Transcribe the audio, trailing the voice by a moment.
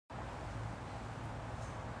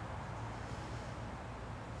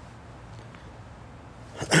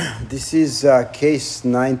This is case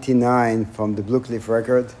 99 from the Blue Cliff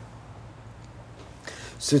record.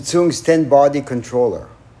 Tsutsung's 10-body controller.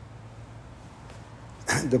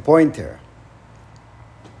 The pointer.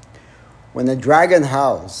 When a dragon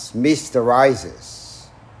howls, mist arises.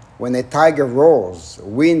 When a tiger roars,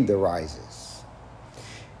 wind arises.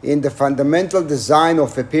 In the fundamental design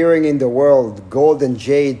of appearing in the world, gold and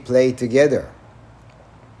jade play together.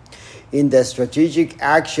 In the strategic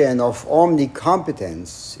action of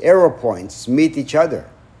omnicompetence, arrow points meet each other.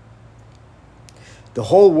 The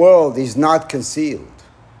whole world is not concealed.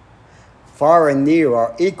 Far and near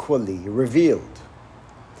are equally revealed.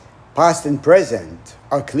 Past and present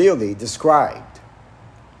are clearly described.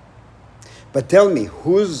 But tell me,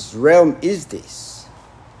 whose realm is this?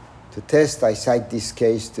 To test, I cite this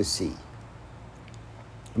case to see.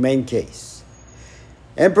 Main case.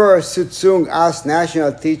 Emperor Tsutsung asked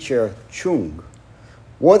national teacher Chung,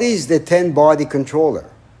 "What is the 10-body controller?"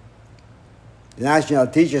 The national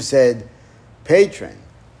teacher said, "Patron,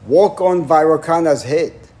 walk on Vairocana's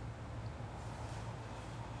head."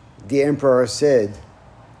 The emperor said,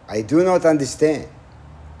 "I do not understand."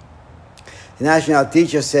 The national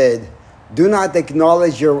teacher said, "Do not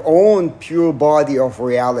acknowledge your own pure body of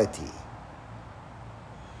reality."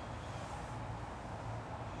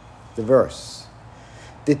 The verse.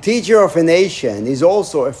 The teacher of a nation is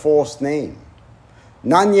also a false name.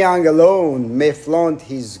 Nanyang alone may flaunt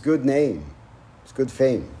his good name, his good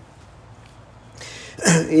fame.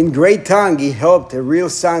 In great tongue he helped a real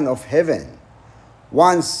son of heaven.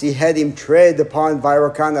 Once he had him tread upon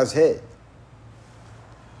Vairocana's head.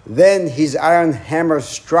 Then his iron hammer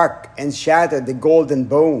struck and shattered the golden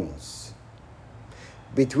bones.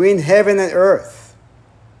 Between heaven and earth,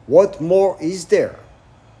 what more is there?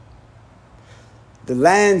 The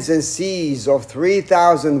lands and seas of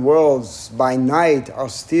 3,000 worlds by night are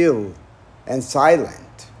still and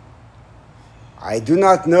silent. I do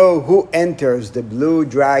not know who enters the blue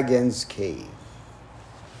dragon's cave.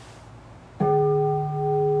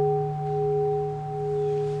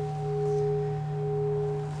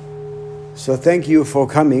 So thank you for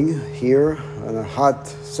coming here on a hot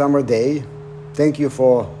summer day. Thank you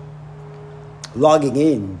for logging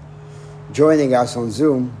in, joining us on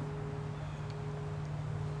Zoom.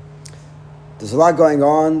 There's a lot going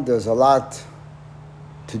on. There's a lot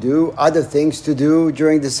to do, other things to do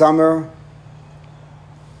during the summer.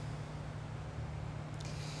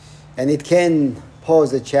 And it can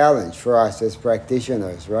pose a challenge for us as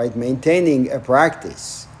practitioners, right? Maintaining a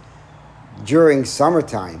practice during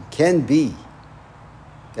summertime can be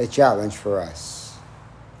a challenge for us.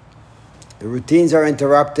 The routines are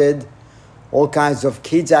interrupted, all kinds of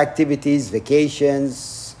kids' activities,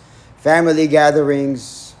 vacations, family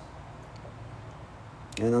gatherings.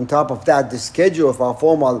 And on top of that, the schedule of our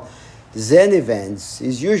formal Zen events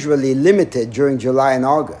is usually limited during July and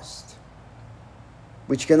August,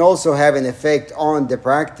 which can also have an effect on the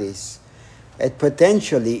practice, and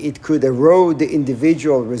potentially it could erode the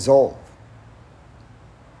individual resolve.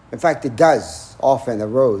 In fact, it does often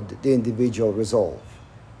erode the individual resolve.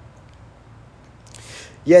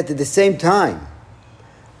 Yet at the same time,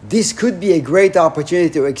 this could be a great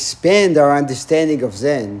opportunity to expand our understanding of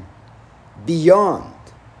Zen beyond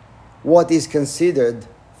what is considered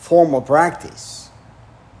formal practice.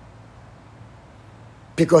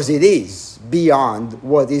 Because it is beyond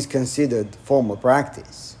what is considered formal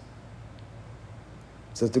practice.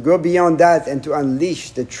 So to go beyond that and to unleash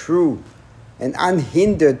the true and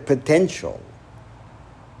unhindered potential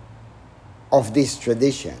of this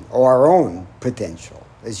tradition, or our own potential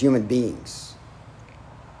as human beings.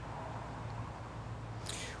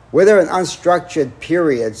 Whether an unstructured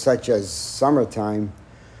period such as summertime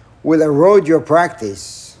will erode your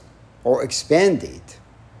practice or expand it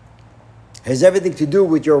has everything to do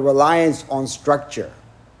with your reliance on structure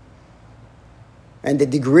and the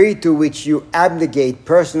degree to which you abnegate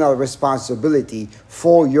personal responsibility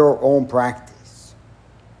for your own practice.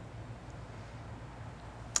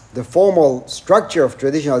 The formal structure of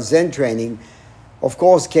traditional Zen training, of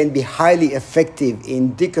course, can be highly effective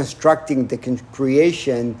in deconstructing the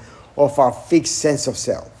creation of our fixed sense of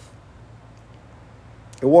self.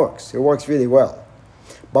 It works really well.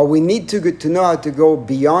 But we need to know how to go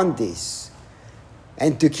beyond this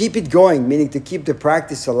and to keep it going, meaning to keep the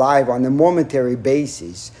practice alive on a momentary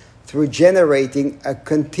basis through generating a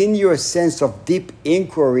continuous sense of deep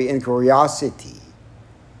inquiry and curiosity,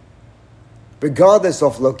 regardless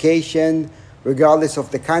of location, regardless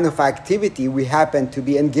of the kind of activity we happen to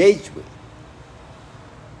be engaged with.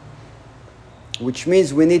 Which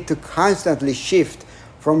means we need to constantly shift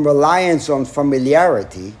from reliance on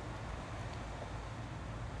familiarity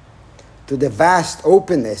to the vast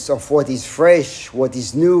openness of what is fresh, what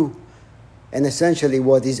is new, and essentially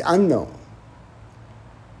what is unknown.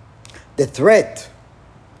 The threat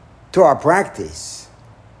to our practice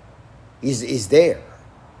is there,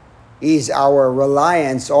 is our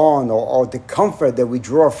reliance on or the comfort that we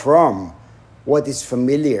draw from what is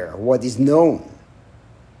familiar, what is known.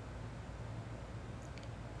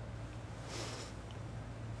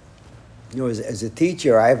 You know, as a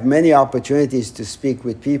teacher, I have many opportunities to speak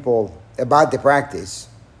with people about the practice.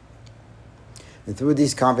 And through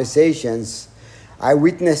these conversations, I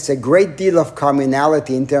witnessed a great deal of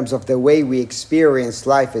commonality in terms of the way we experience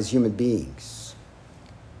life as human beings.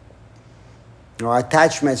 Our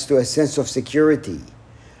attachments to a sense of security,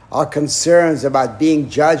 our concerns about being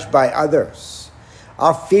judged by others,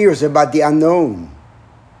 our fears about the unknown,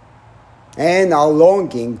 and our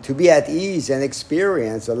longing to be at ease and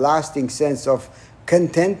experience a lasting sense of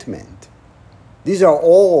contentment. These are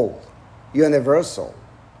all universal.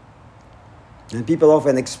 And people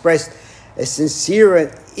often express a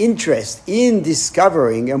sincere interest in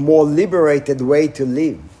discovering a more liberated way to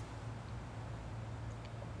live.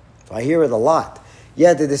 I hear it a lot.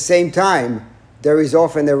 Yet at the same time, there is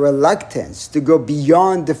often a reluctance to go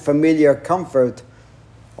beyond the familiar comfort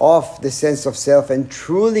of the sense of self and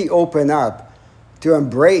truly open up to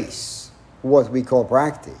embrace what we call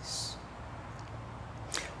practice.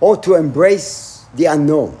 Or to embrace the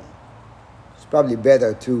unknown. It's probably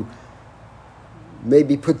better to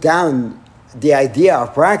maybe put down the idea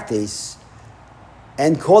of practice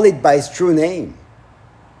and call it by its true name.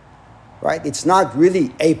 Right? It's not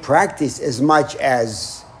really a practice as much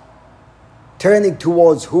as turning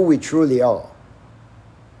towards who we truly are.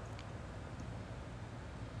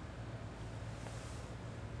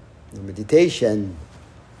 The meditation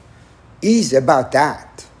is about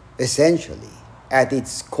that, essentially, at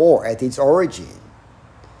its core, at its origin.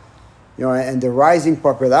 You know, and the rising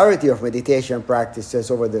popularity of meditation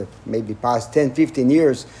practices over the maybe past 10, 15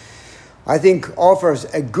 years, I think offers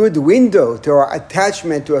a good window to our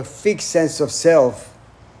attachment to a fixed sense of self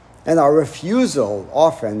and our refusal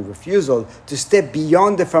to step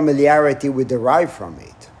beyond the familiarity we derive from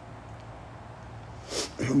it.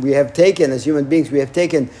 We have taken, as human beings,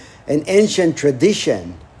 an ancient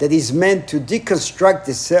tradition that is meant to deconstruct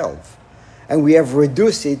the self, and we have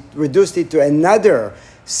reduced it to another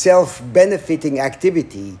self-benefiting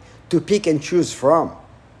activity to pick and choose from.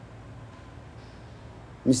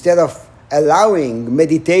 Instead of allowing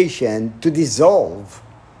meditation to dissolve,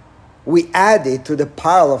 we add it to the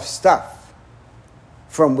pile of stuff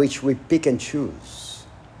from which we pick and choose.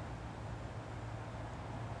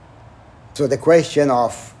 So the question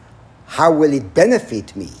of how will it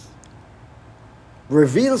benefit me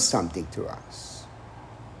reveals something to us.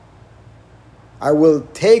 I will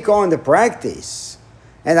take on the practice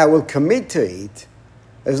and I will commit to it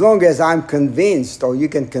as long as I'm convinced, or you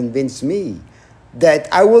can convince me, that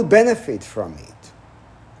I will benefit from it.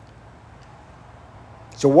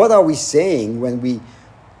 So what are we saying when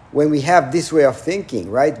we have this way of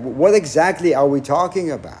thinking, right? What exactly are we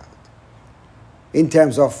talking about in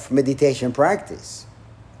terms of meditation practice?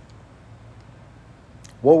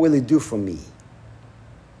 What will it do for me?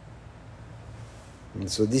 And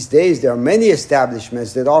so these days there are many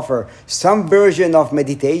establishments that offer some version of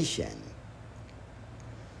meditation,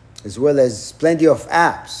 as well as plenty of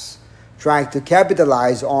apps trying to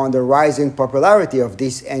capitalize on the rising popularity of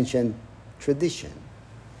this ancient tradition.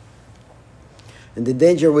 And the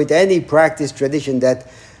danger with any practice tradition that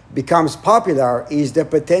becomes popular is the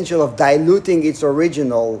potential of diluting its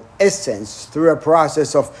original essence through a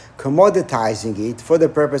process of commoditizing it for the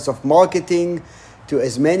purpose of marketing to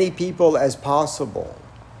as many people as possible.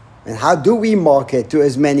 And how do we market to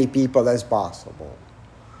as many people as possible?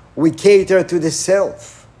 We cater to the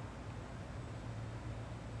self.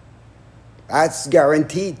 That's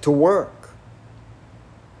guaranteed to work.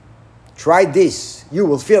 Try this. You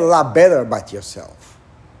will feel a lot better about yourself.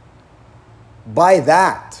 By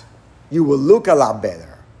that, you will look a lot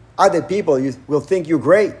better. Other people will think you're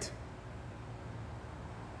great.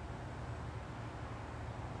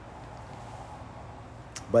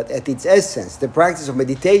 But at its essence, the practice of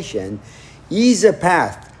meditation is a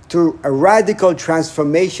path to a radical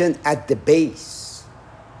transformation at the base.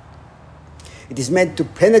 It is meant to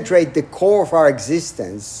penetrate the core of our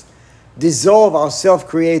existence, dissolve our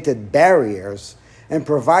self-created barriers, and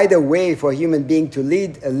provide a way for a human being to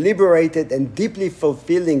lead a liberated and deeply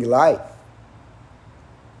fulfilling life.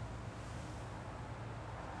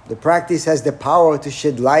 The practice has the power to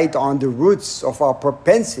shed light on the roots of our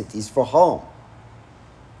propensities for harm,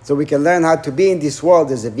 so we can learn how to be in this world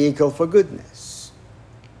as a vehicle for goodness.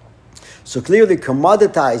 So clearly,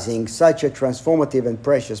 commoditizing such a transformative and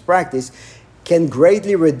precious practice can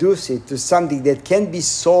greatly reduce it to something that can be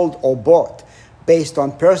sold or bought based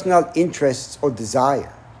on personal interests or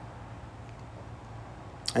desire.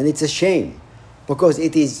 And it's a shame, because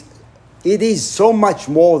it is so much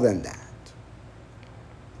more than that.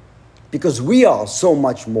 Because we are so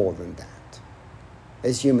much more than that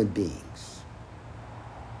as human beings.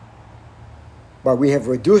 But we have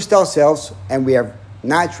reduced ourselves, and we have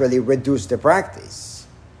naturally reduced the practice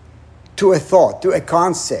to a thought, to a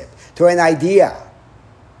concept, to an idea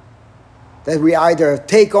that we either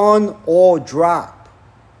take on or drop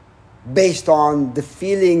based on the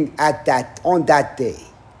feeling on that day.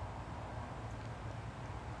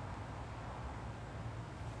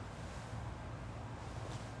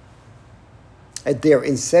 At their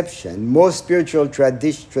inception, most spiritual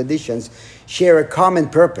traditions share a common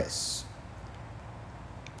purpose: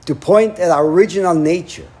 to point at our original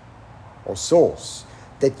nature or source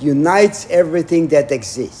that unites everything that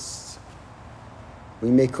exists. We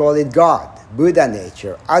may call it God, Buddha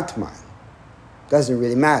nature, Atman. Doesn't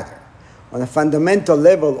really matter. On a fundamental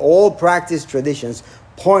level, all practice traditions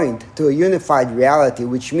point to a unified reality,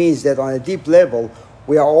 which means that on a deep level,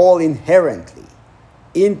 we are all inherently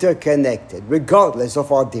interconnected, regardless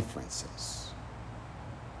of our differences.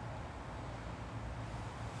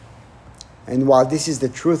 And while this is the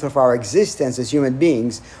truth of our existence as human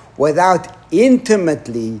beings, without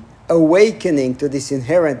intimately awakening to this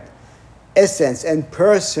inherent essence and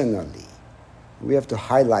personally, we have to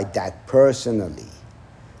highlight that personally,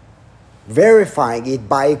 verifying it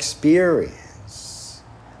by experience,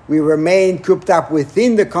 we remain cooped up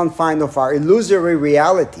within the confine of our illusory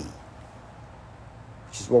reality,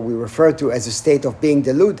 which is what we refer to as a state of being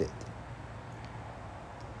deluded.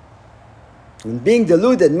 And being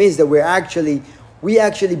deluded means that we actually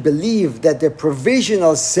believe that the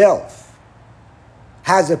provisional self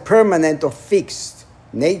has a permanent or fixed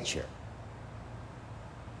nature.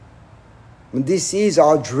 And this is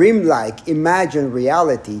our dreamlike, imagined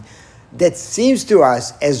reality that seems to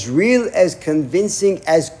us as real, as convincing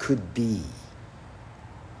as could be.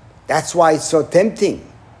 That's why it's so tempting.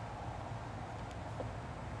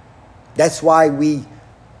 That's why we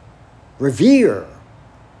revere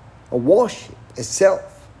or worship a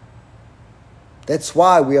self. That's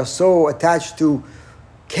why we are so attached to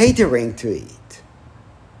catering to it.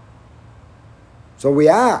 So we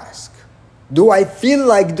ask, do I feel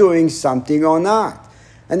like doing something or not?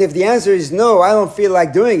 And if the answer is no, I don't feel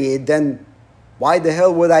like doing it, then why the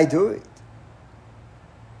hell would I do it?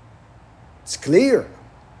 It's clear.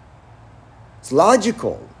 It's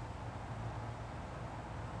logical.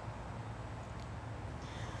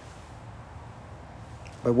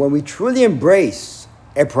 But when we truly embrace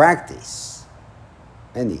a practice,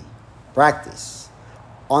 any practice,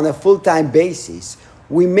 on a full-time basis,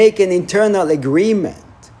 we make an internal agreement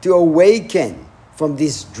to awaken from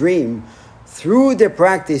this dream through the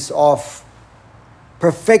practice of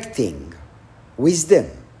perfecting wisdom.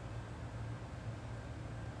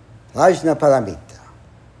 Prajnaparamita.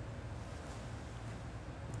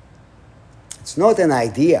 It's not an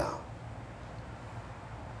idea.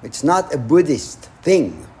 It's not a Buddhist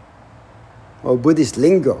thing or Buddhist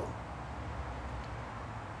lingo.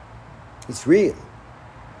 It's real.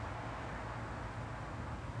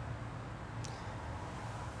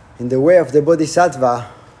 In The Way of the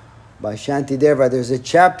Bodhisattva by Shantideva, there's a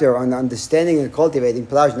chapter on understanding and cultivating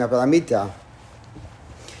Prajnaparamita.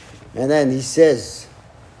 And then he says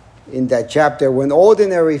in that chapter, when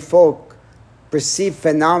ordinary folk perceive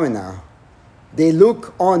phenomena, they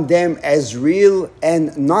look on them as real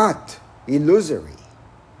and not illusory.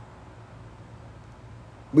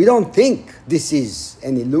 We don't think this is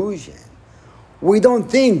an illusion. We don't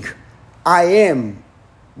think I am,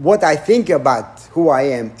 what I think about who I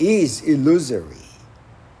am is illusory.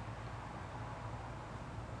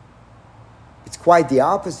 It's quite the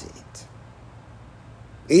opposite.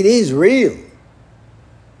 It is real.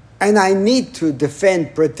 And I need to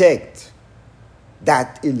defend, protect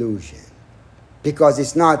that illusion, because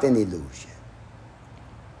it's not an illusion.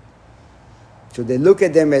 So they look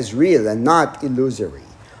at them as real and not illusory.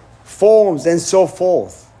 Forms and so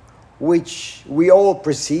forth, which we all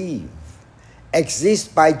perceive,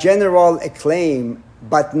 exist by general acclaim,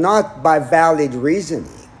 but not by valid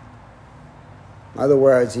reasoning. In other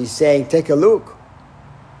words, he's saying, take a look.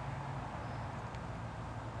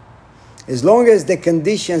 As long as the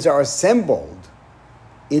conditions are assembled,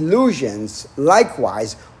 illusions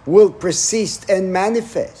likewise will persist and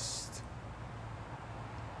manifest.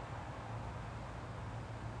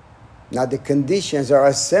 Now the conditions are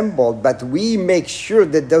assembled, but we make sure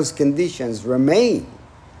that those conditions remain.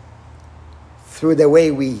 through the way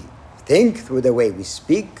we think, through the way we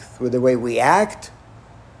speak, through the way we act,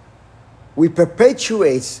 we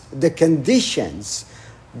perpetuate the conditions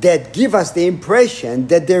that give us the impression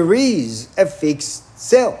that there is a fixed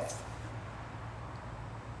self.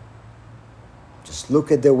 Just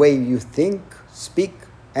look at the way you think, speak,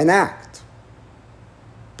 and act,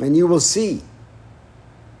 and you will see.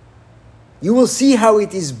 You will see how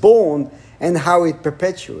it is born and how it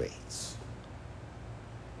perpetuates.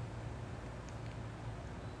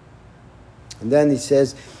 And then he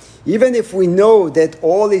says, even if we know that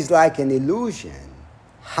all is like an illusion,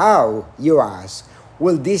 how, you ask,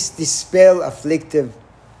 will this dispel afflictive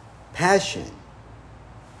passion?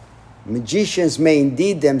 Magicians may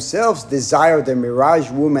indeed themselves desire the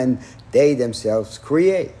mirage woman they themselves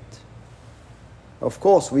create. Of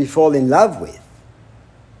course, we fall in love with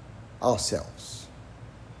ourselves.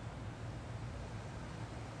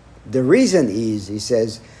 The reason is, he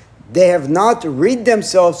says, they have not rid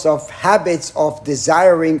themselves of habits of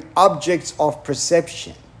desiring objects of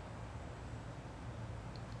perception.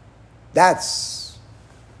 That's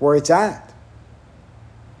where it's at.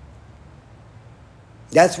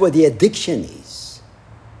 That's what the addiction is.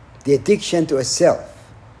 The addiction to a self.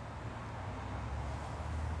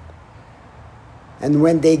 And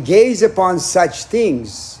when they gaze upon such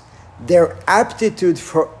things, their aptitude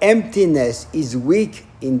for emptiness is weak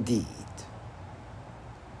indeed.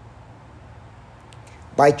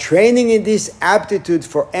 By training in this aptitude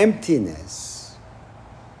for emptiness,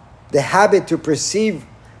 the habit to perceive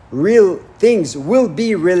real things will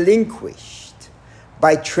be relinquished.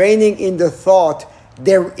 By training in the thought,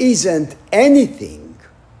 there isn't anything,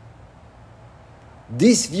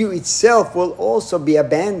 this view itself will also be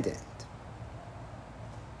abandoned.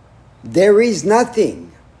 There is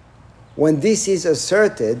nothing. When this is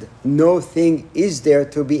asserted, no thing is there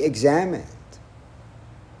to be examined.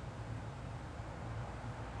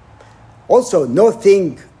 Also,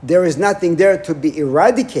 there is nothing there to be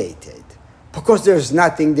eradicated, because there's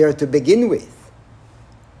nothing there to begin with.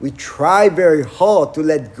 We try very hard to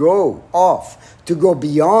let go of, to go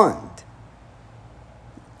beyond.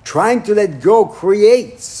 Trying to let go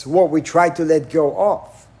creates what we try to let go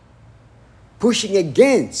of. Pushing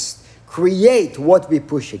against create what we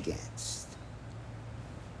push against.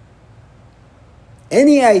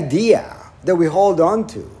 Any idea that we hold on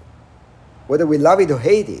to, whether we love it or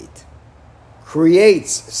hate it,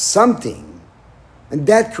 creates something, and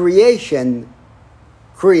that creation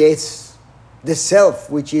creates the self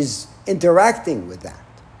which is interacting with that.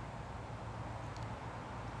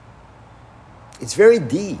 It's very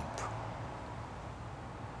deep,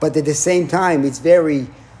 but at the same time, it's very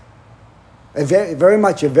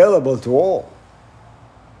much available to all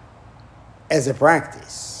as a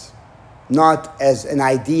practice, not as an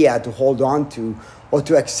idea to hold on to or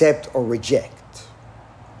to accept or reject.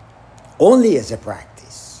 Only as a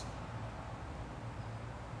practice.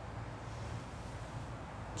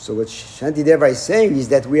 So what Shantideva is saying is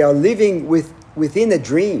that we are living within a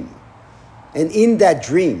dream. And in that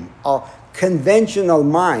dream, our conventional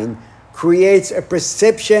mind creates a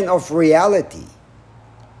perception of reality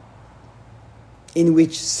in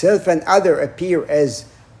which self and other appear as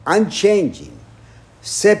unchanging,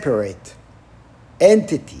 separate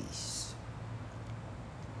entities.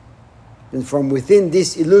 And from within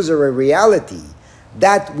this illusory reality,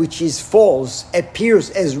 that which is false appears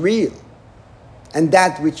as real, and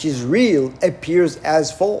that which is real appears as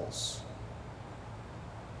false.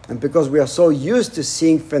 And because we are so used to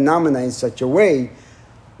seeing phenomena in such a way,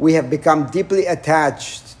 we have become deeply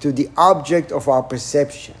attached to the object of our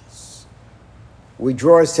perceptions. We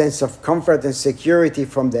draw a sense of comfort and security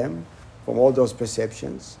from them, from all those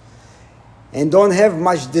perceptions, and don't have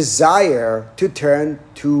much desire to turn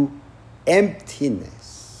to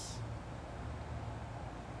emptiness.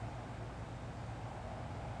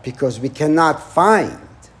 Because we cannot find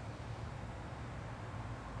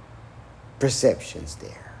perceptions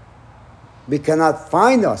there. We cannot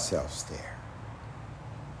find ourselves there.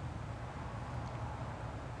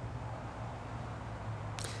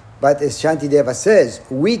 But as Shantideva says,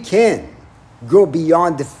 we can go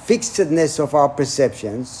beyond the fixedness of our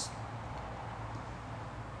perceptions.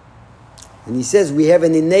 And he says we have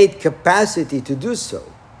an innate capacity to do so.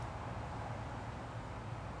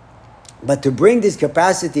 But to bring this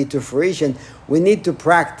capacity to fruition, we need to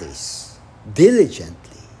practice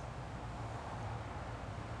diligently.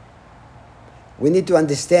 We need to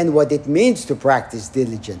understand what it means to practice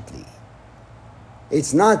diligently.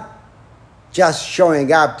 It's not just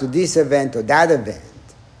showing up to this event or that event.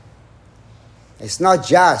 It's not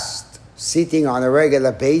just sitting on a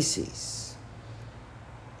regular basis.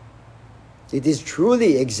 It is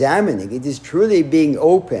truly examining. It is truly being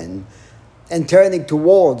open and turning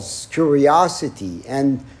towards curiosity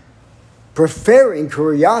and preferring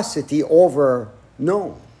curiosity over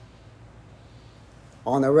known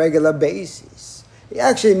on a regular basis. It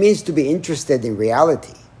actually means to be interested in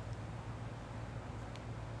reality.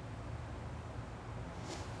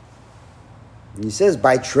 He says,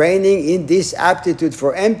 by training in this aptitude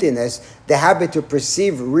for emptiness, the habit to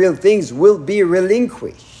perceive real things will be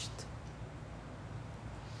relinquished.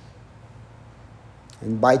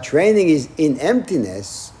 And by training in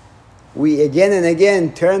emptiness, we again and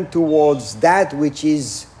again turn towards that which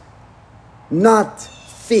is not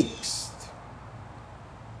fixed,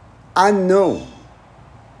 unknown,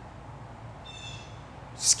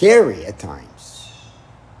 scary at times.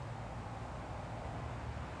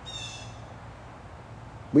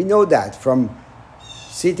 We know that from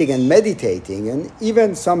sitting and meditating, and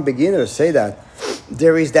even some beginners say that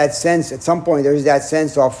there is that sense, at some point there is that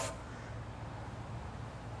sense of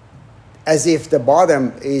as if the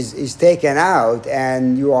bottom is taken out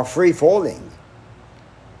and you are free falling.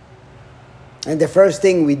 And the first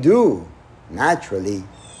thing we do, naturally,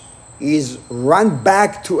 is run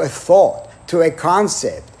back to a thought, to a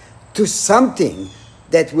concept, to something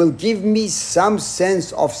that will give me some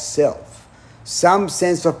sense of self, some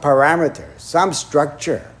sense of parameter, some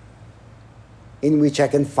structure in which I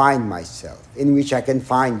can find myself, in which I can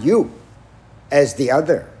find you as the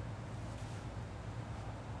other,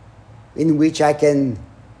 in which I can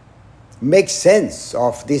make sense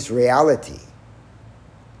of this reality.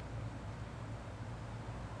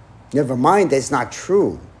 Never mind, that's not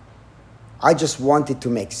true. I just want it to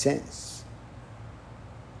make sense.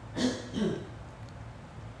 And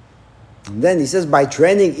then he says, by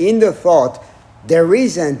training in the thought, there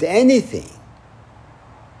isn't anything.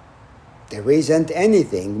 There isn't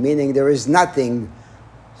anything, meaning there is nothing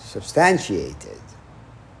substantiated.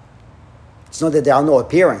 It's not that there are no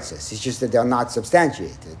appearances, it's just that they are not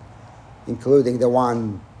substantiated, including the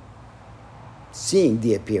one seeing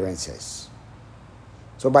the appearances.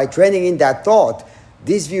 So by training in that thought,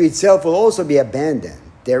 this view itself will also be abandoned.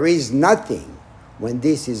 There is nothing. When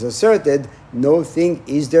this is asserted, no thing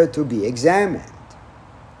is there to be examined.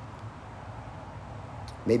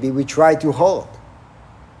 Maybe we try too hard.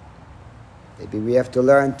 Maybe we have to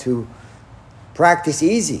learn to practice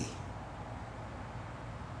easy.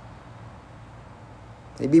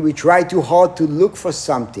 Maybe we try too hard to look for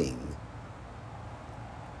something,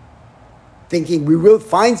 thinking we will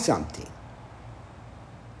find something.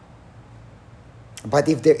 But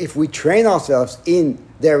if we train ourselves in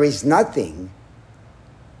there is nothing,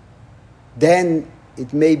 then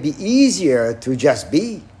it may be easier to just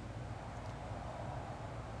be.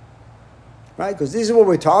 Right? Because this is what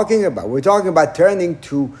we're talking about. We're talking about turning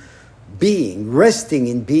to being, resting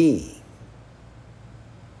in being.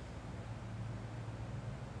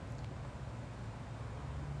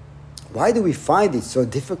 Why do we find it so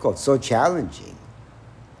difficult, so challenging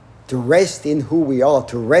to rest in who we are,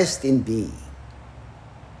 to rest in being?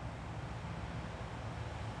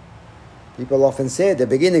 People often say at the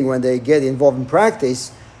beginning when they get involved in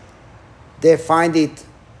practice, they find it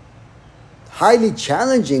highly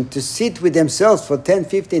challenging to sit with themselves for 10,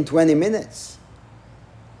 15, 20 minutes.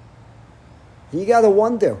 You got to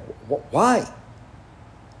wonder, why?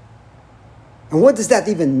 And what does that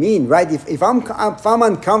even mean, right? If I'm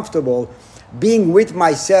uncomfortable being with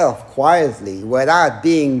myself quietly without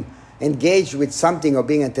being engaged with something or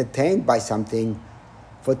being entertained by something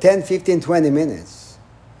for 10, 15, 20 minutes,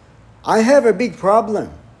 I have a big problem.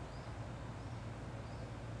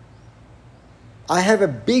 I have a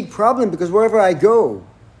big problem because wherever I go,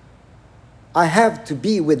 I have to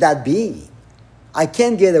be with that being. I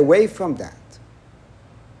can't get away from that.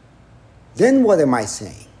 Then what am I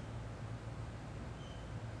saying?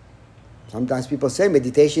 Sometimes people say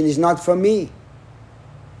meditation is not for me.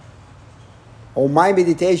 Or my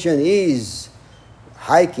meditation is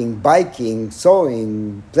hiking, biking,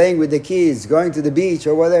 sewing, playing with the kids, going to the beach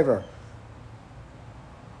or whatever.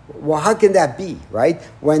 Well, how can that be, right?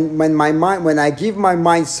 When I give my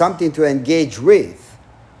mind something to engage with,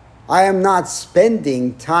 I am not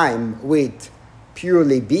spending time with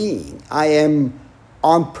purely being. I am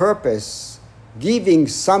on purpose giving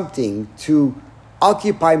something to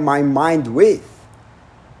occupy my mind with,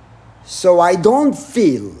 so I don't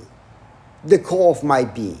feel the core of my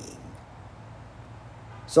being.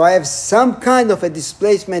 So I have some kind of a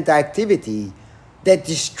displacement activity that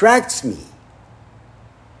distracts me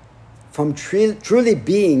from truly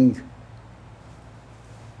being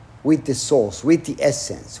with the source, with the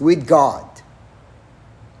essence, with God.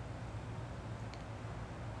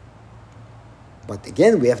 But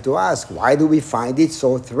again, we have to ask, why do we find it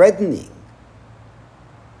so threatening?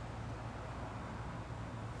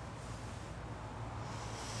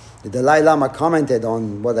 The Dalai Lama commented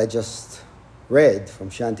on what I just read from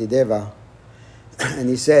Shantideva, and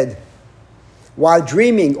he said, while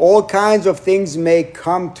dreaming, all kinds of things may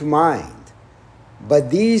come to mind, but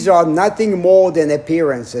these are nothing more than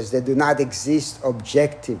appearances that do not exist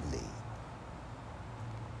objectively.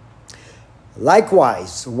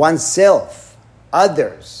 Likewise, oneself,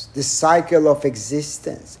 others, the cycle of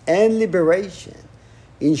existence and liberation.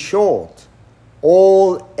 In short,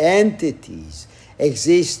 all entities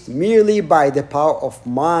exist merely by the power of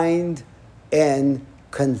mind and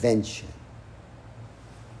convention.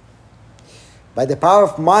 By the power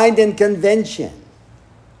of mind and convention,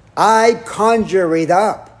 I conjure it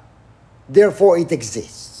up, therefore it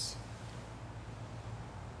exists.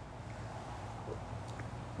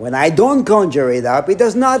 When I don't conjure it up, it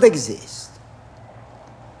does not exist.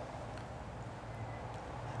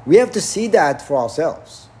 We have to see that for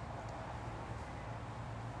ourselves.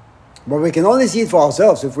 But we can only see it for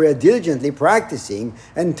ourselves if we are diligently practicing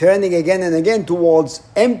and turning again and again towards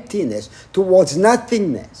emptiness, towards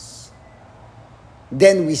nothingness.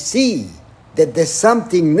 Then we see that the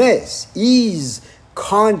somethingness is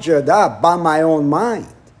conjured up by my own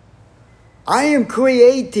mind. I am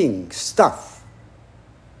creating stuff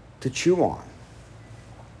to chew on.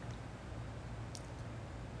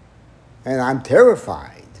 And I'm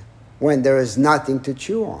terrified when there is nothing to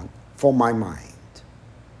chew on for my mind.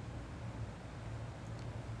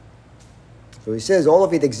 So he says all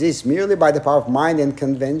of it exists merely by the power of mind and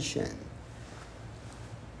convention.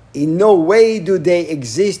 In no way do they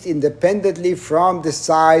exist independently from the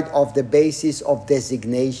side of the basis of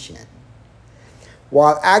designation.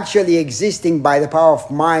 While actually existing by the power of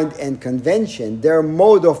mind and convention, their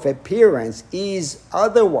mode of appearance is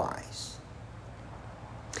otherwise.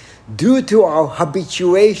 Due to our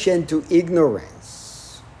habituation to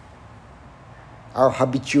ignorance. Our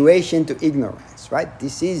habituation to ignorance, right?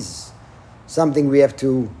 This is something we have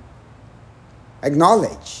to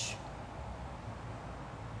acknowledge.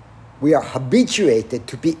 We are habituated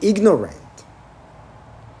to be ignorant.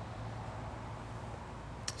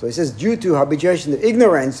 So he says, due to habituation to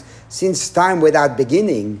ignorance, since time without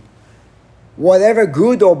beginning, whatever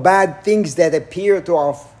good or bad things that appear to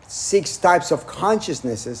our 6 types of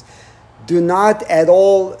consciousnesses do not at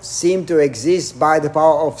all seem to exist by the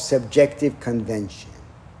power of subjective convention.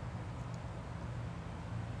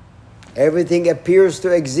 Everything appears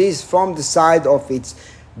to exist from the side of its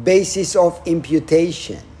basis of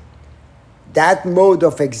imputation. That mode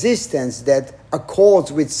of existence that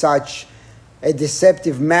accords with such a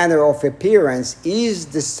deceptive manner of appearance is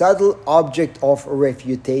the subtle object of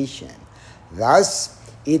refutation. Thus,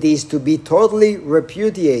 it is to be totally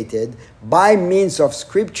repudiated by means of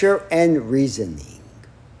scripture and reasoning.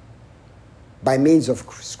 By means of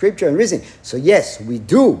scripture and reasoning. So yes, we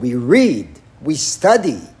read, we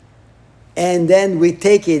study, and then we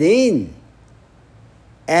take it in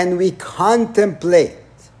and we contemplate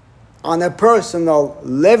on a personal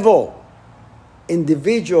level,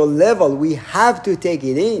 individual level. We have to take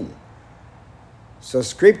it in. So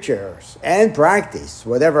scriptures and practice,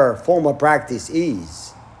 whatever form of practice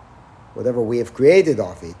is, whatever we have created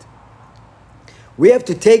of it, we have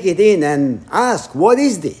to take it in and ask, what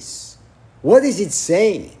is this? What is it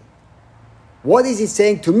saying? What is it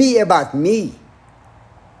saying to me about me?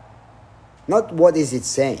 Not what is it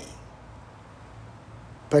saying.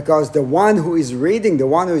 Because the one who is reading, the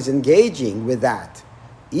one who is engaging with that,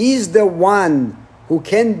 is the one who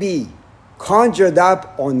can be conjured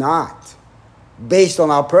up or not, based on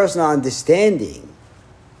our personal understanding,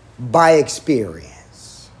 by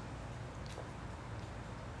experience.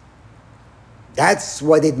 That's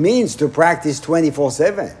what it means to practice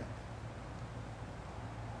 24/7.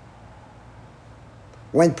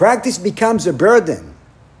 When practice becomes a burden,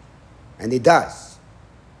 and it does,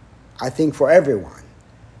 I think for everyone,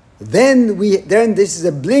 then this is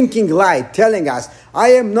a blinking light telling us, I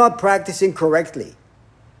am not practicing correctly.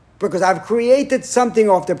 Because I've created something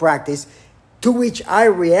of the practice to which I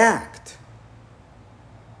react.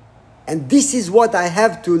 And this is what I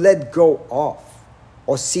have to let go of,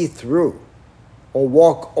 or see through, or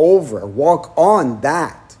walk on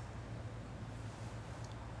that.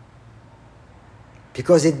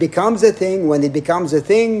 Because it becomes a thing. When it becomes a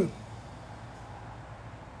thing,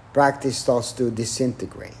 practice starts to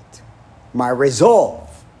disintegrate. My resolve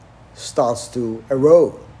starts to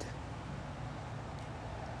erode.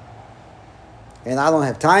 And I don't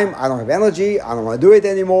have time, I don't have energy, I don't want to do it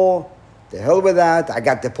anymore. The hell with that, I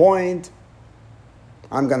got the point.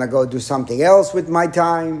 I'm going to go do something else with my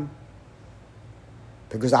time.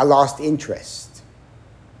 because I lost interest.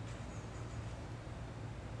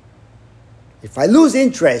 If I lose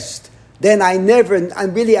interest, then I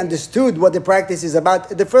really understood what the practice is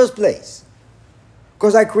about in the first place.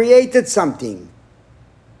 Because I created something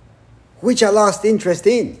which I lost interest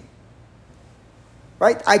in.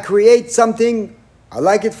 Right? I create something, I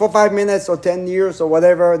like it for 5 minutes or 10 years or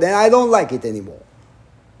whatever, then I don't like it anymore.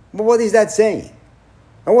 But what is that saying?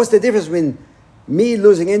 And what's the difference between me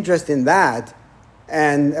losing interest in that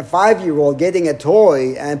and a 5-year-old getting a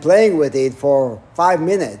toy and playing with it for 5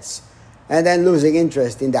 minutes and then losing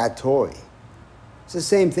interest in that toy? It's the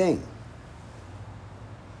same thing.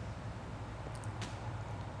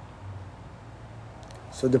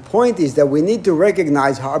 So the point is that we need to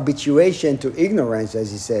recognize how habituation to ignorance,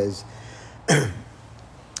 as he says,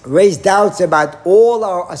 raise doubts about all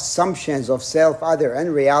our assumptions of self, other,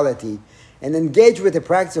 and reality, and engage with the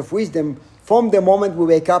practice of wisdom from the moment we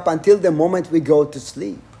wake up until the moment we go to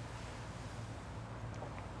sleep.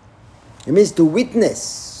 It means to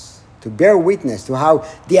witness, to bear witness to how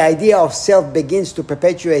the idea of self begins to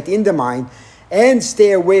perpetuate in the mind, and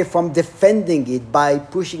stay away from defending it by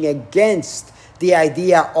pushing against the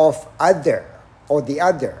idea of other or the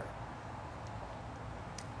other.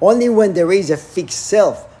 Only when there is a fixed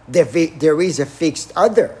self, there is a fixed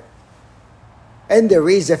other. And there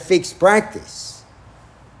is a fixed practice.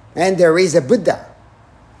 And there is a Buddha.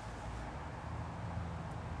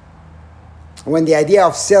 When the idea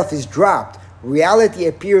of self is dropped, reality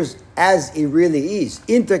appears as it really is,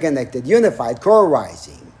 interconnected, unified,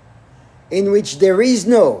 co-arising, in which there is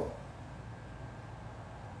no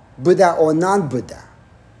Buddha or non-Buddha.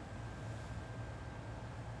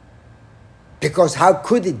 Because how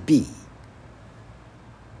could it be?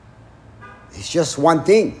 It's just one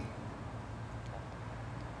thing.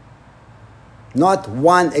 Not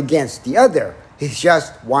one against the other. It's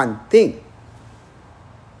just one thing.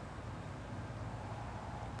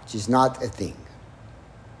 Which is not a thing.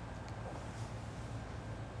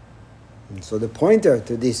 And so the pointer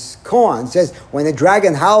to this koan says, when a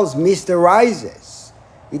dragon howls, mist arises.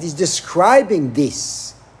 It is describing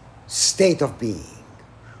this state of being.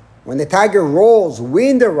 When the tiger roars,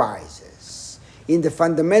 wind arises. In the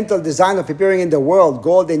fundamental design of appearing in the world,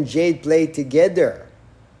 gold and jade play together.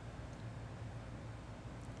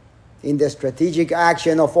 In the strategic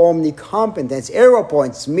action of omnicompetence, arrow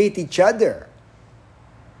points meet each other.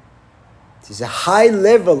 It is a high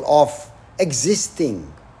level of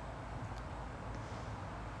existing.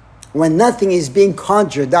 When nothing is being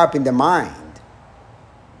conjured up in the mind,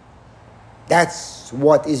 that's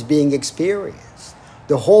what is being experienced.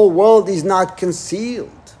 The whole world is not concealed.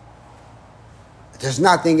 There's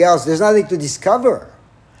nothing else. There's nothing to discover.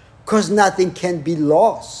 Because nothing can be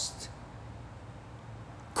lost.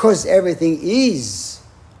 Because everything is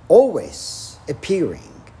always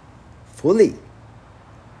appearing fully.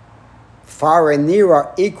 Far and near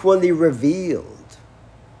are equally revealed.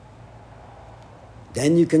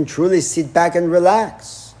 Then you can truly sit back and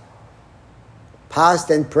relax. Past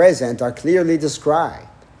and present are clearly described.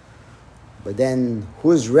 But then,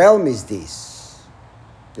 whose realm is this?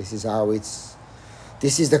 This is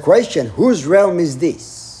the question. Whose realm is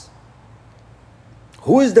this?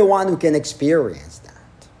 Who is the one who can experience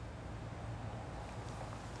that?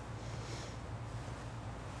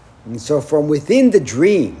 And so from within the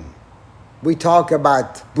dream, we talk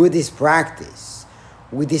about Buddhist practice.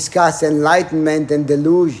 We discuss enlightenment and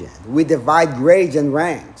delusion. We divide grades and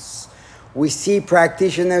ranks. We see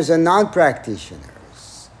practitioners and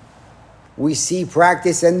non-practitioners. We see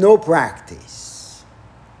practice and no practice.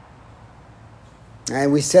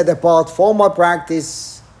 And we set apart formal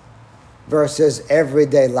practice versus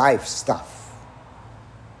everyday life stuff.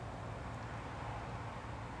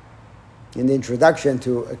 In the introduction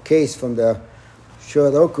to a case from the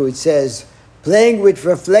Shodoku, it says, playing with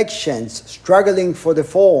reflections, struggling for the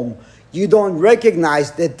form, you don't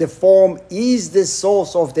recognize that the form is the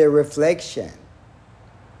source of the reflection.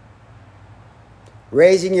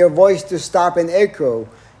 Raising your voice to stop an echo,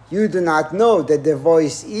 you do not know that the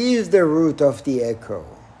voice is the root of the echo.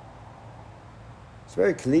 It's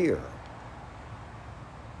very clear.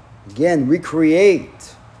 Again, we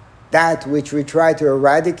create that which we try to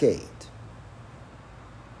eradicate.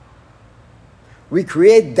 We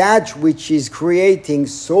create that which is creating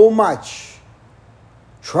so much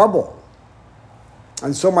trouble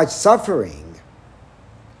and so much suffering.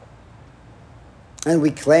 And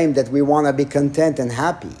we claim that we want to be content and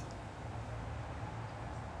happy.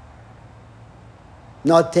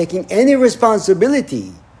 Not taking any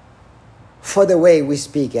responsibility for the way we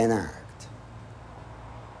speak and act.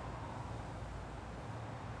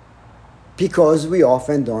 Because we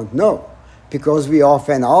often don't know. because we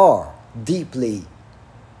often are deeply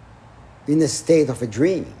in a state of a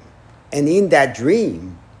dream. And in that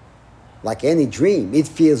dream, like any dream, it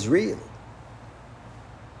feels real.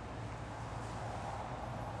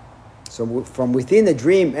 So from within a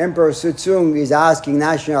dream, Emperor Suzong is asking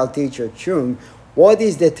national teacher Chung, what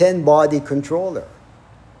is the 10-body controller?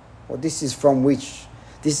 Well, this is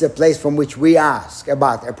a place from which we ask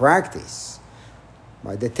about a practice.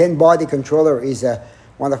 Right? The 10-body controller is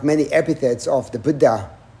one of many epithets of the Buddha,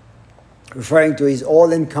 referring to his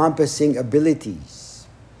all-encompassing abilities.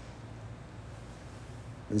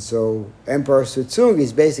 And so Emperor Suzong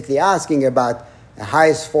is basically asking about the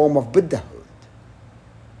highest form of Buddhahood.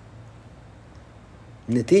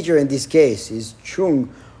 And the teacher in this case is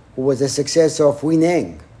Chung, who was a successor of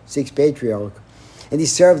Huineng, sixth patriarch, and he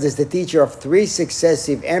served as the teacher of 3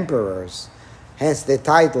 successive emperors, hence the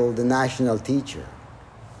title, the national teacher.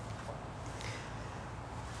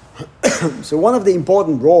 So one of the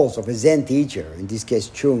important roles of a Zen teacher, in this case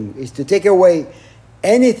Chung, is to take away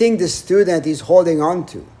anything the student is holding on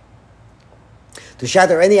to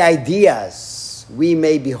shatter any ideas we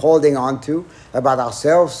may be holding on to about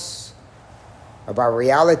ourselves, about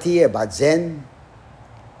reality, about Zen,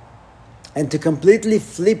 and to completely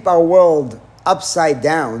flip our world upside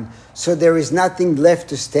down so there is nothing left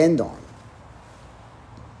to stand on.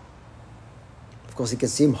 Of course, it can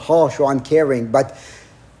seem harsh or uncaring, but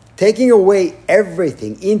taking away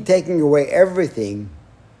everything,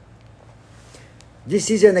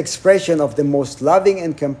 this is an expression of the most loving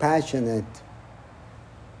and compassionate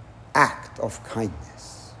act of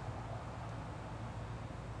kindness.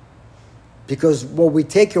 Because what we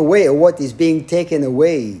take away, or what is being taken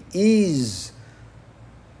away, is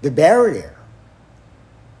the barrier.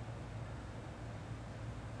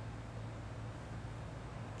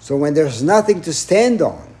 So when there's nothing to stand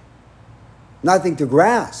on, nothing to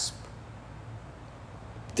grasp,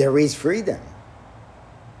 there is freedom.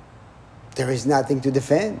 There is nothing to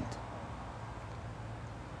defend,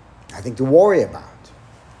 nothing to worry about.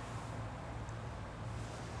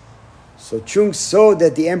 So Chung saw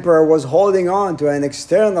that the emperor was holding on to an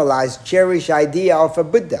externalized, cherished idea of a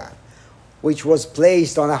Buddha, which was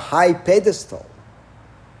placed on a high pedestal.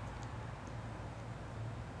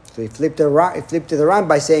 So he flipped it around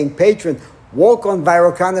by saying, "Patron, walk on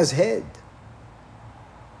Vairocana's head."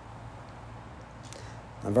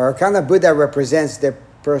 Now, Vairocana Buddha represents the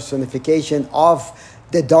personification of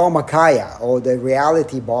the Dharmakaya, or the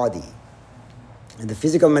reality body, and the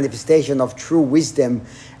physical manifestation of true wisdom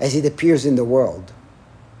as it appears in the world.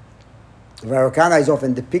 Vairocana is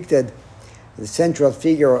often depicted the central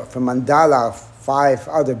figure of a mandala of 5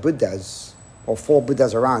 other Buddhas, or 4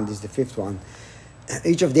 Buddhas around, this is the 5th one.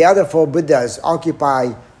 Each of the other 4 Buddhas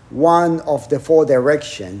occupy one of the 4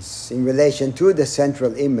 directions in relation to the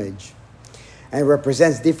central image and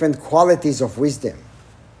represents different qualities of wisdom.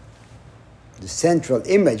 The central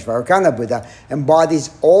image, Vairocana Buddha,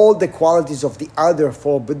 embodies all the qualities of the other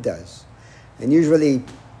 4 Buddhas, and usually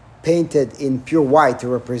painted in pure white to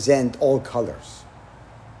represent all colors.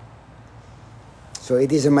 So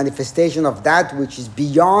it is a manifestation of that which is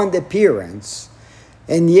beyond appearance,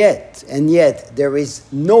 and yet there is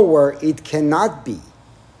nowhere it cannot be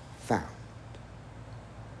found.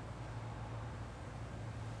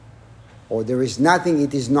 Or there is nothing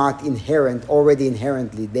it is not already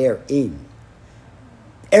inherently therein.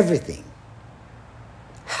 Everything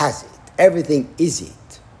has it. Everything is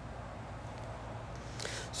it.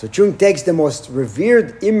 So Chung takes the most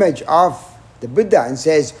revered image of the Buddha and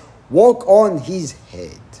says, walk on his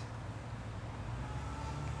head.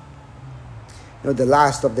 You know, the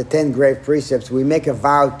last of the 10 grave precepts, we make a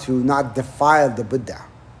vow to not defile the Buddha.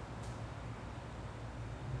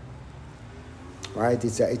 Right?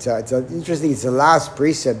 It's interesting. It's the last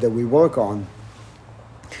precept that we work on.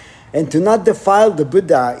 And to not defile the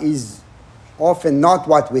Buddha is often not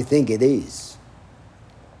what we think it is.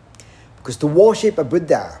 Because to worship a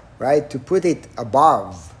Buddha, right, to put it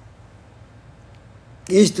above,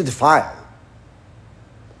 is to defile.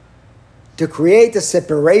 To create a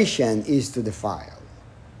separation is to defile.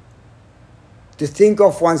 To think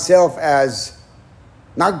of oneself as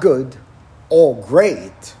not good or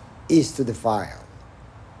great is to defile.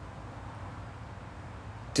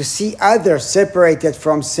 To see others separated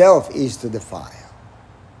from self is to defile.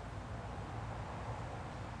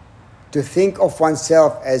 To think of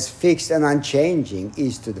oneself as fixed and unchanging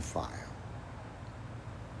is to defile.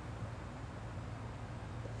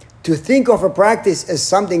 To think of a practice as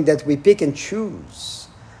something that we pick and choose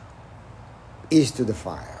is to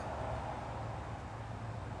defile.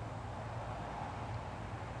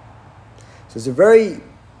 So it's a very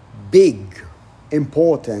big,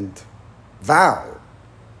 important vow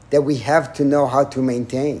that we have to know how to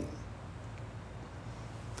maintain.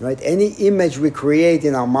 Right? Any image we create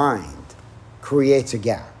in our mind creates a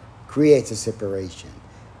gap, creates a separation,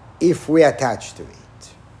 if we attach to it.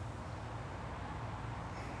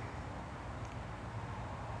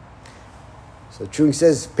 So Chung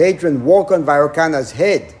says, patron walked on Vairocana's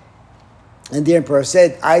head, and the emperor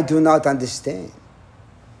said, I do not understand.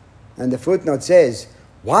 And the footnote says,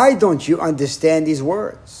 why don't you understand these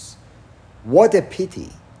words? What a pity.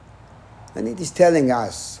 And it is telling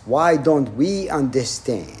us, why don't we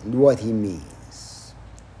understand what he means?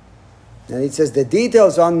 And it says, the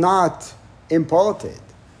details are not important.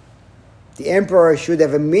 The emperor should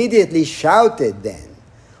have immediately shouted then.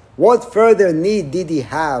 What further need did he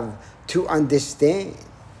have to understand?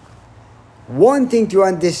 Wanting to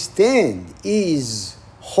understand is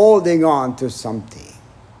holding on to something.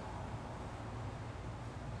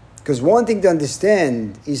 Because wanting to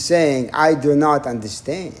understand is saying, I do not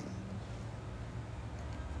understand.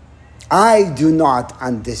 I do not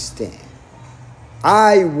understand.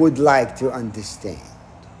 I would like to understand.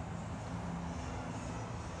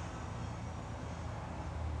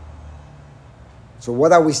 So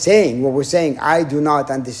what are we saying? Well, we're saying, I do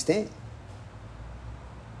not understand.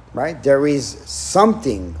 Right? There is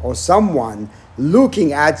something or someone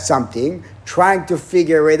looking at something, trying to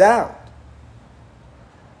figure it out.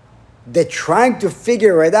 The trying to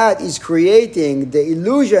figure it out is creating the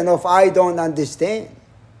illusion of I don't understand.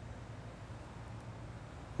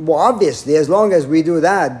 Well, obviously, as long as we do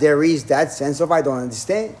that, there is that sense of I don't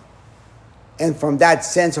understand. And from that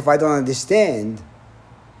sense of I don't understand,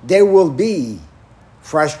 there will be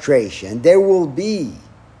frustration. There will be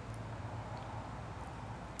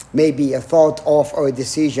maybe a thought of or a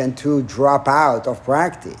decision to drop out of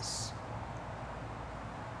practice.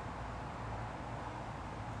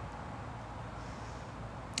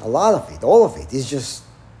 A lot of it, all of it, is just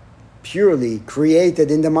purely created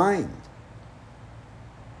in the mind,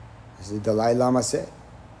 as the Dalai Lama said.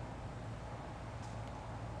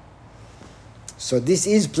 So this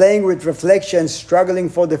is playing with reflection, struggling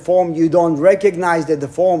for the form. You don't recognize that the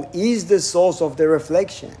form is the source of the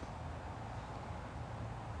reflection.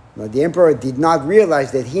 Now, the emperor did not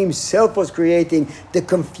realize that he himself was creating the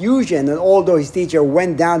confusion, and although his teacher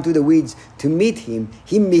went down to the weeds to meet him,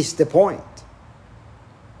 he missed the point.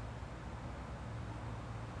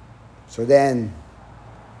 So then,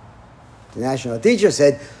 the national teacher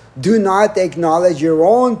said, do not acknowledge your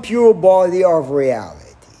own pure body of reality.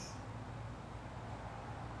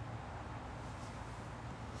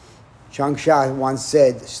 Changsha once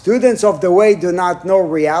said, students of the way do not know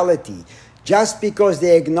reality just because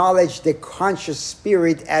they acknowledge the conscious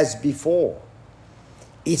spirit as before.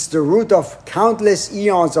 It's the root of countless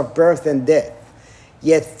eons of birth and death,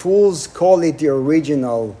 yet fools call it the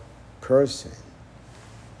original person.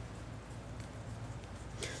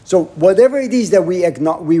 So whatever it is that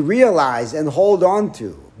we realize and hold on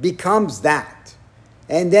to becomes that.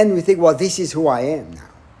 And then we think, well, this is who I am now.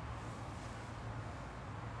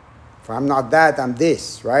 If I'm not that, I'm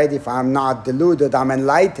this, right? If I'm not deluded, I'm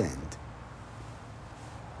enlightened.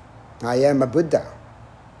 I am a Buddha.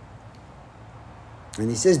 And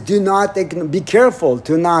he says, be careful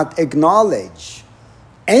to not acknowledge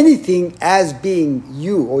anything as being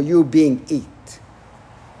you or you being it.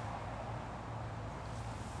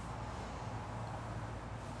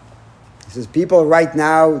 He says, people right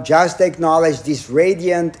now just acknowledge this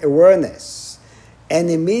radiant awareness and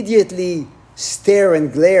immediately stare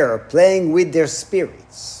and glare, playing with their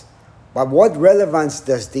spirits. But what relevance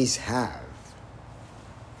does this have?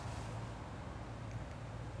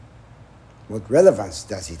 What relevance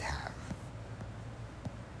does it have?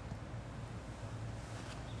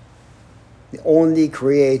 It only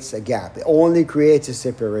creates a gap. It only creates a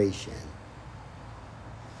separation.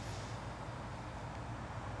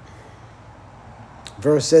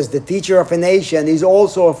 Verse says, the teacher of a nation is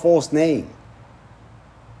also a false name.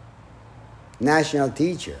 National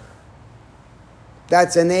teacher.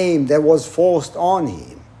 That's a name that was forced on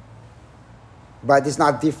him. But it's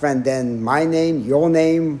not different than my name, your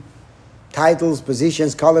name, titles,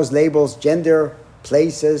 positions, colors, labels, gender,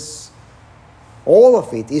 places. All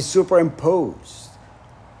of it is superimposed.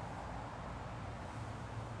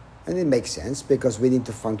 And it makes sense because we need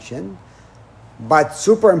to function. But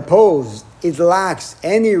superimposed, it lacks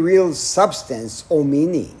any real substance or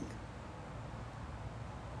meaning.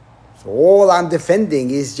 So all I'm defending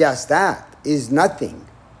is just that, is nothing.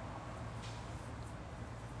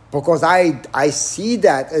 Because I see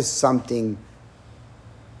that as something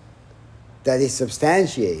that is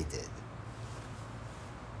substantiated.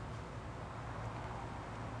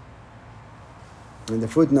 And the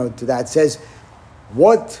footnote to that says,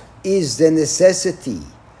 what is the necessity?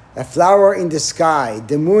 A flower in the sky,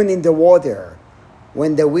 the moon in the water.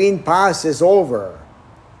 When the wind passes over,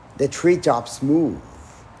 the treetops move.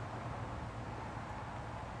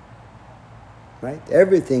 Right?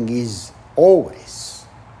 Everything is always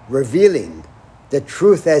revealing the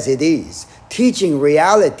truth as it is, teaching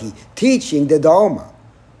reality, teaching the Dharma.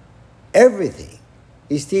 Everything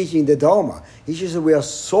is teaching the Dharma. It's just that we are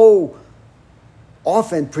so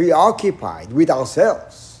often preoccupied with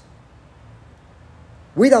ourselves,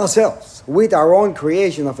 with our own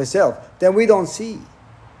creation of a self, that we don't see.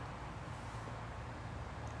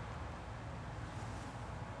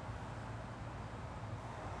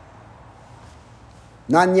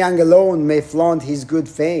 Nanyang alone may flaunt his good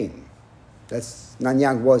fame.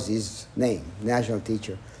 Nanyang was his name, national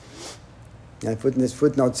teacher. And this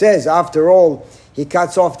footnote says, after all, he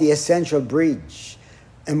cuts off the essential bridge.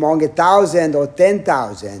 Among 1,000 or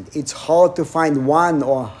 10,000, it's hard to find one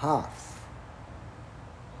or half.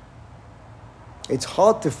 It's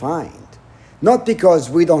hard to find. Not because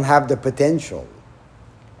we don't have the potential.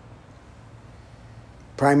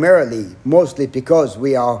 Primarily, mostly because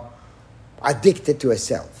we are addicted to a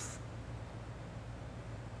self.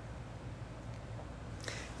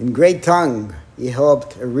 In Great Tongue, he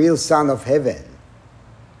helped a real son of heaven.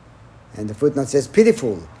 And the footnote says,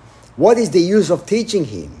 pitiful, what is the use of teaching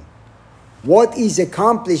him? What is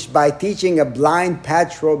accomplished by teaching a blind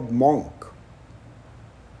patch-robed monk?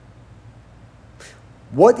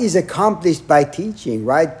 What is accomplished by teaching,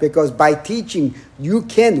 right? Because by teaching,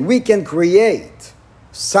 we can create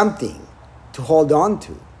something to hold on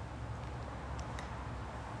to.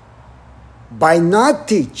 By not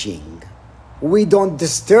teaching, we don't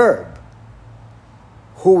disturb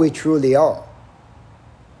who we truly are.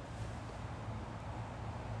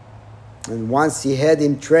 And once he had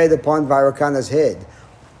him tread upon Vairocana's head,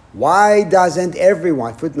 why doesn't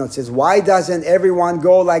everyone, footnote says, why doesn't everyone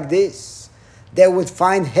go like this? They would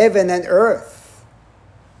find heaven and earth.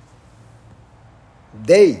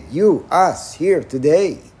 They, you, us, here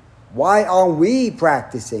today. Why are we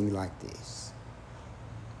practicing like this?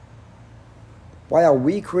 Why are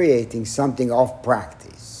we creating something of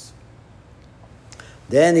practice?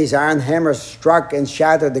 Then his iron hammer struck and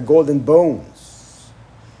shattered the golden bones.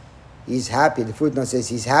 He's happy. The footnote says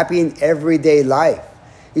he's happy in everyday life.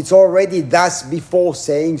 It's already thus before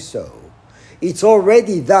saying so. It's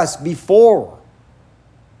already thus before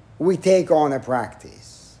we take on a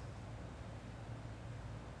practice.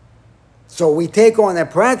 So we take on a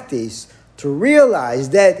practice to realize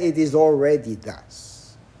that it is already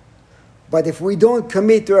thus. But if we don't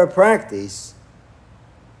commit to a practice,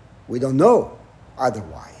 we don't know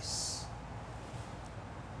otherwise.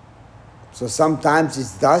 So sometimes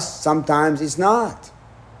it's thus, sometimes it's not.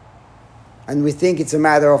 And we think it's a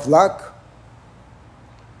matter of luck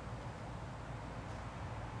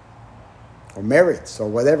or merits or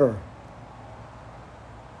whatever.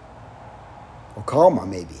 Or karma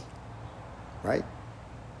maybe. Right?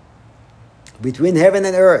 Between heaven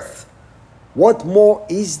and earth, what more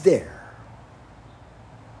is there?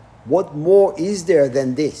 What more is there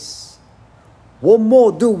than this? What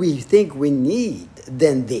more do we think we need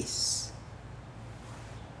than this?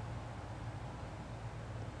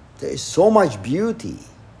 There is so much beauty,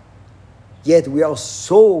 yet we are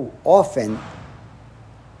so often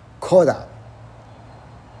caught up.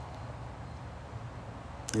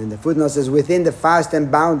 And the footnote says, within the vast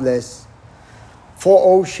and boundless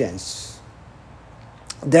 4 oceans,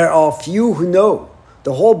 there are few who know.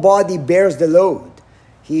 The whole body bears the load.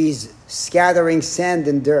 He is scattering sand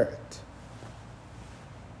and dirt.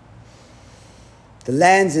 The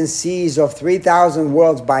lands and seas of 3,000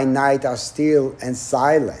 worlds by night are still and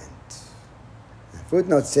silent. The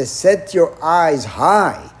footnote says, set your eyes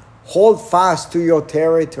high. Hold fast to your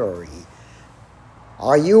territory.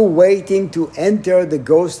 Are you waiting to enter the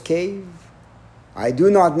ghost cave? I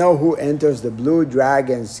do not know who enters the blue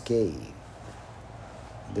dragon's cave.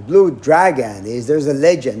 The blue dragon there's a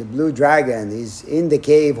legend, the blue dragon is in the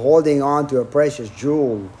cave holding on to a precious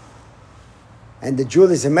jewel. And the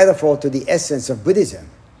jewel is a metaphor to the essence of Buddhism.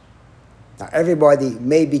 Now everybody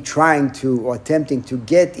may be trying to or attempting to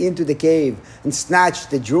get into the cave and snatch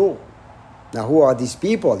the jewel. Now who are these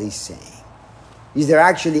people, he's saying? Is there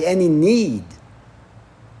actually any need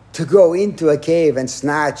to go into a cave and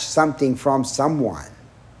snatch something from someone?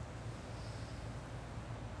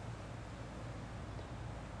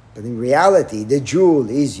 But in reality, the jewel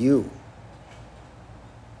is you.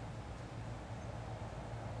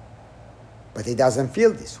 But it doesn't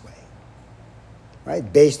feel this way.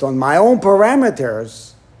 Right? Based on my own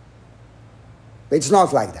parameters, it's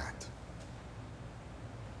not like that.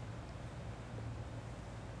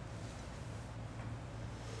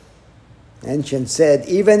 Ancient said,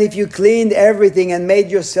 even if you cleaned everything and made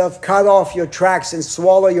yourself cut off your tracks and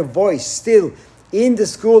swallow your voice, still, in the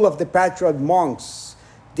school of the patriot monks,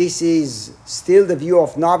 this is still the view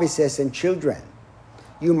of novices and children.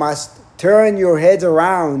 You must turn your head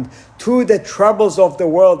around to the troubles of the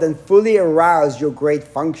world and fully arouse your great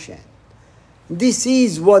function. This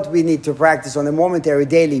is what we need to practice on a momentary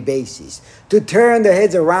daily basis, to turn the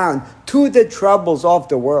heads around to the troubles of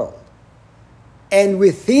the world. And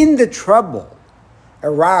within the trouble,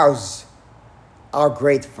 arouse our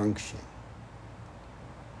great function.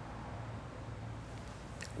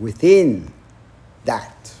 Within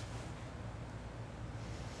that.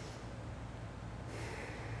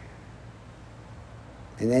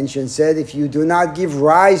 An ancient said, if you do not give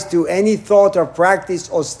rise to any thought or practice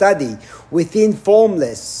or study within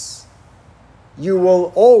formless, you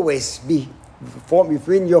will always be,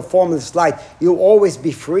 within your formless light, you'll always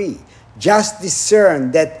be free. Just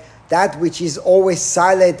discern that which is always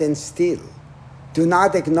silent and still. Do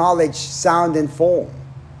not acknowledge sound and form.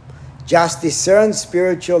 Just discern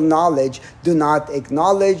spiritual knowledge. Do not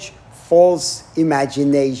acknowledge false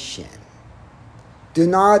imagination. Do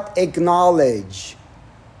not acknowledge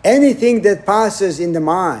anything that passes in the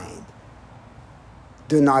mind.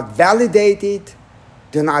 Do not validate it.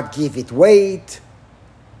 Do not give it weight.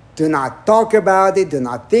 Do not talk about it. Do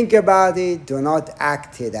not think about it. Do not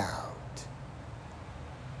act it out.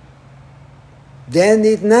 Then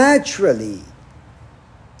it naturally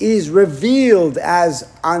is revealed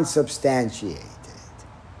as unsubstantiated.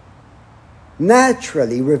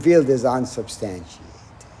 Naturally revealed as unsubstantiated.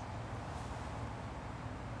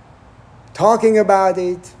 Talking about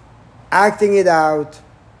it, acting it out,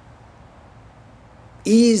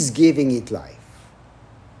 is giving it life.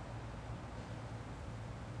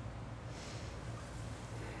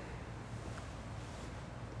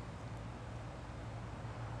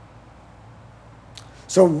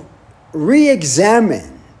 So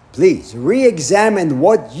re-examine, please, re-examine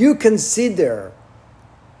what you consider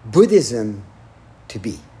Buddhism to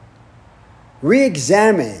be.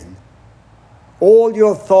 Re-examine all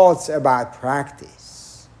your thoughts about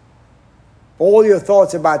practice, all your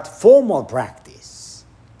thoughts about formal practice,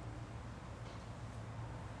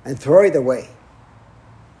 and throw it away.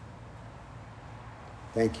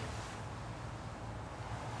 Thank you.